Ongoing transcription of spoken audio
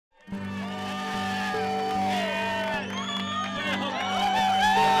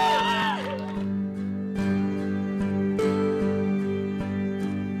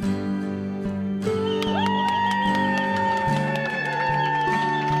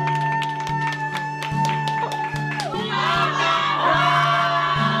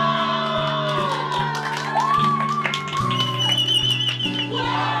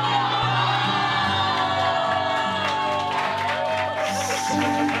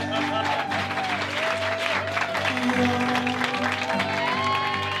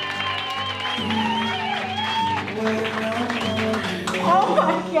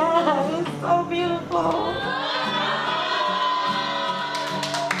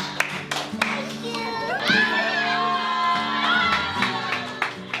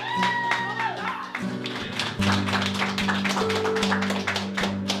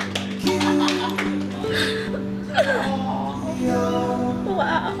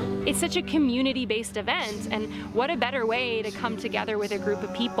It's such a community-based event, and what a better way to come together with a group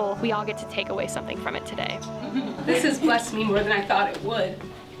of people. We all get to take away something from it today. This has blessed me more than I thought it would.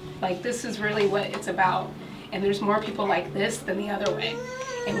 Like, this is really what it's about. And there's more people like this than the other way.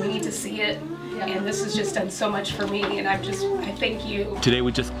 And we need to see it. And this has just done so much for me, and I thank you. Today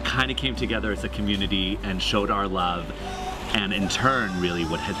we just kind of came together as a community and showed our love. And in turn, really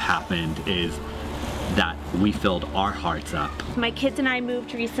what has happened is that we filled our hearts up. My kids and I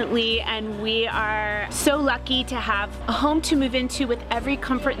moved recently, and we are so lucky to have a home to move into with every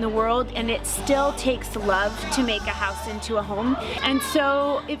comfort in the world, and it still takes love to make a house into a home. And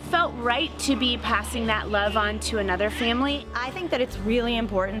so it felt right to be passing that love on to another family. I think that it's really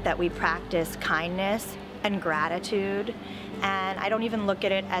important that we practice kindness and gratitude, and I don't even look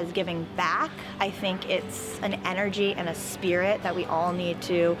at it as giving back. I think it's an energy and a spirit that we all need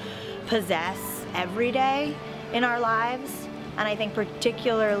to possess every day in our lives. And I think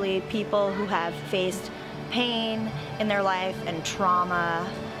particularly people who have faced pain in their life and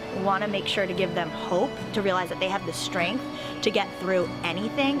trauma, want to make sure to give them hope, to realize that they have the strength to get through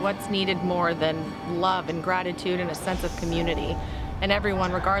anything. What's needed more than love and gratitude and a sense of community? And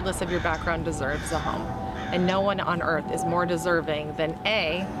everyone, regardless of your background, deserves a home. And no one on earth is more deserving than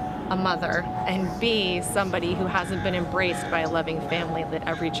A, a mother, and B, somebody who hasn't been embraced by a loving family that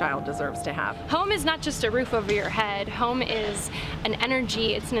every child deserves to have. Home is not just a roof over your head. Home is an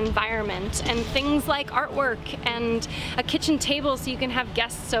energy, it's an environment, and things like artwork and a kitchen table so you can have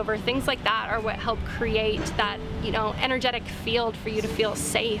guests over, things like that are what help create that, energetic field for you to feel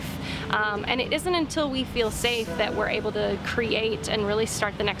safe. And it isn't until we feel safe that we're able to create and really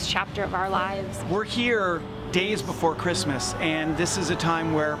start the next chapter of our lives. We're here days before Christmas, and this is a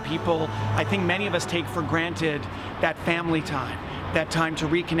time where people, I think many of us take for granted that family time, that time to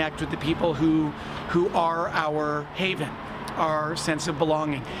reconnect with the people who are our haven, our sense of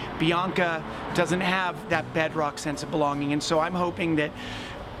belonging. Bianca doesn't have that bedrock sense of belonging, and so I'm hoping that,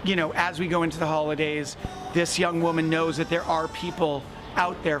 as we go into the holidays, this young woman knows that there are people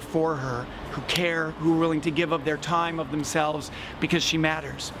out there for her who care, who are willing to give of their time, of themselves, because she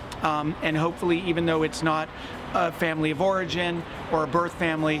matters. And hopefully, even though it's not a family of origin or a birth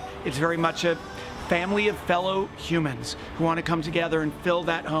family, it's very much a family of fellow humans who want to come together and fill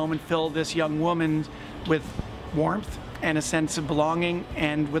that home and fill this young woman with warmth and a sense of belonging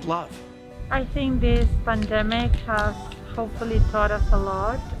and with love. I think this pandemic has hopefully taught us a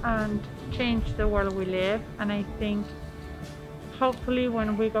lot and changed the world we live, and I think hopefully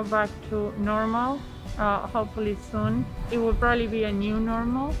when we go back to normal, hopefully soon, it will probably be a new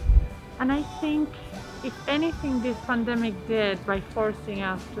normal. And I think if anything this pandemic did by forcing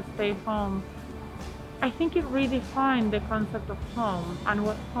us to stay home, I think it redefined the concept of home and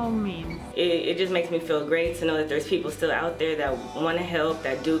what home means. It just makes me feel great to know that there's people still out there that want to help,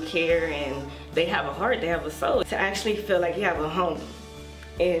 that do care, and they have a heart, they have a soul. To actually feel like you have a home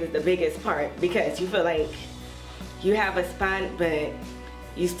is the biggest part, because you feel like you have a spot, but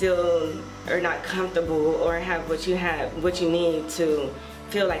you still are not comfortable or have what you need to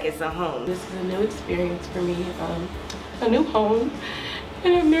feel like it's a home. This is a new experience for me, a new home,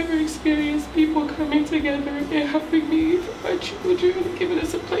 and I've never experienced people coming together and helping me for my children and giving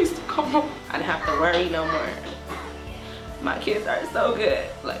us a place to call home. I didn't have to worry no more. My kids are so good.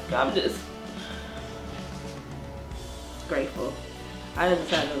 Like, I'm just grateful. I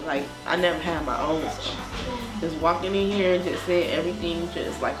just had to, I never had my own stuff. Just walking in here and just seeing everything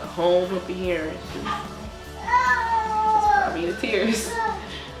just like a home up in here. It's brought me to tears.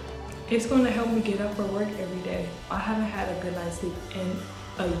 It's going to help me get up for work every day. I haven't had a good night's sleep in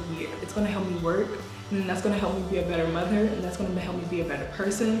a year. It's going to help me work, and that's going to help me be a better mother, and that's going to help me be a better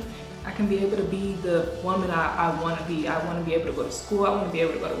person. I can be able to be the woman I want to be. I want to be able to go to school. I want to be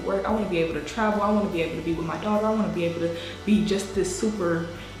able to go to work. I want to be able to travel. I want to be able to be with my daughter. I want to be able to be just this super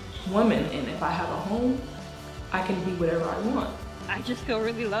woman. And if I have a home, I can be whatever I want. I just feel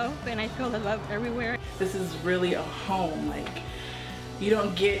really loved, and I feel the love everywhere. This is really a home. You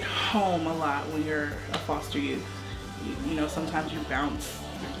don't get home a lot when you're a foster youth. You know, sometimes you bounce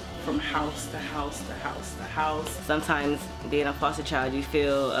from house to house to house to house. Sometimes being a foster child, you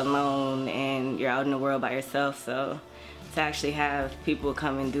feel alone and you're out in the world by yourself. So to actually have people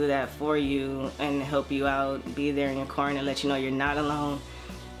come and do that for you and help you out, be there in your corner and let you know you're not alone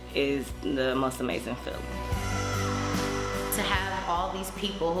is the most amazing feeling. To have all these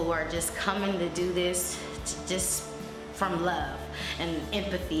people who are just coming to do this just from love and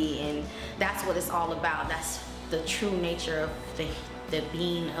empathy, and that's what it's all about. That's the true nature of the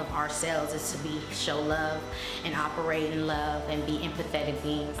being of ourselves is to show love and operate in love and be empathetic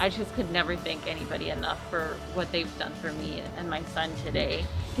beings. I just could never thank anybody enough for what they've done for me and my son today.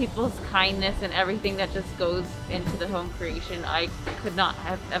 People's kindness and everything that just goes into the home creation, I could not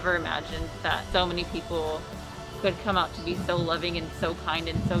have ever imagined that so many people could come out to be so loving and so kind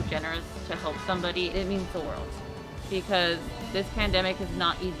and so generous to help somebody. It means the world, because this pandemic is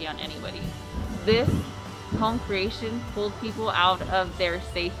not easy on anybody. This home creation pulled people out of their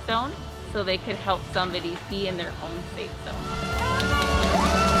safe zone so they could help somebody be in their own safe zone.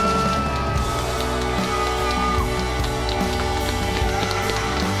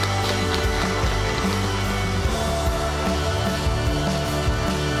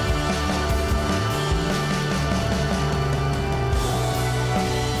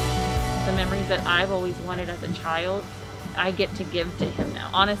 The memories that I've always wanted as a child, I get to give to him now,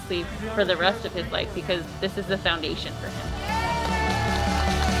 honestly, for the rest of his life, because this is the foundation for him.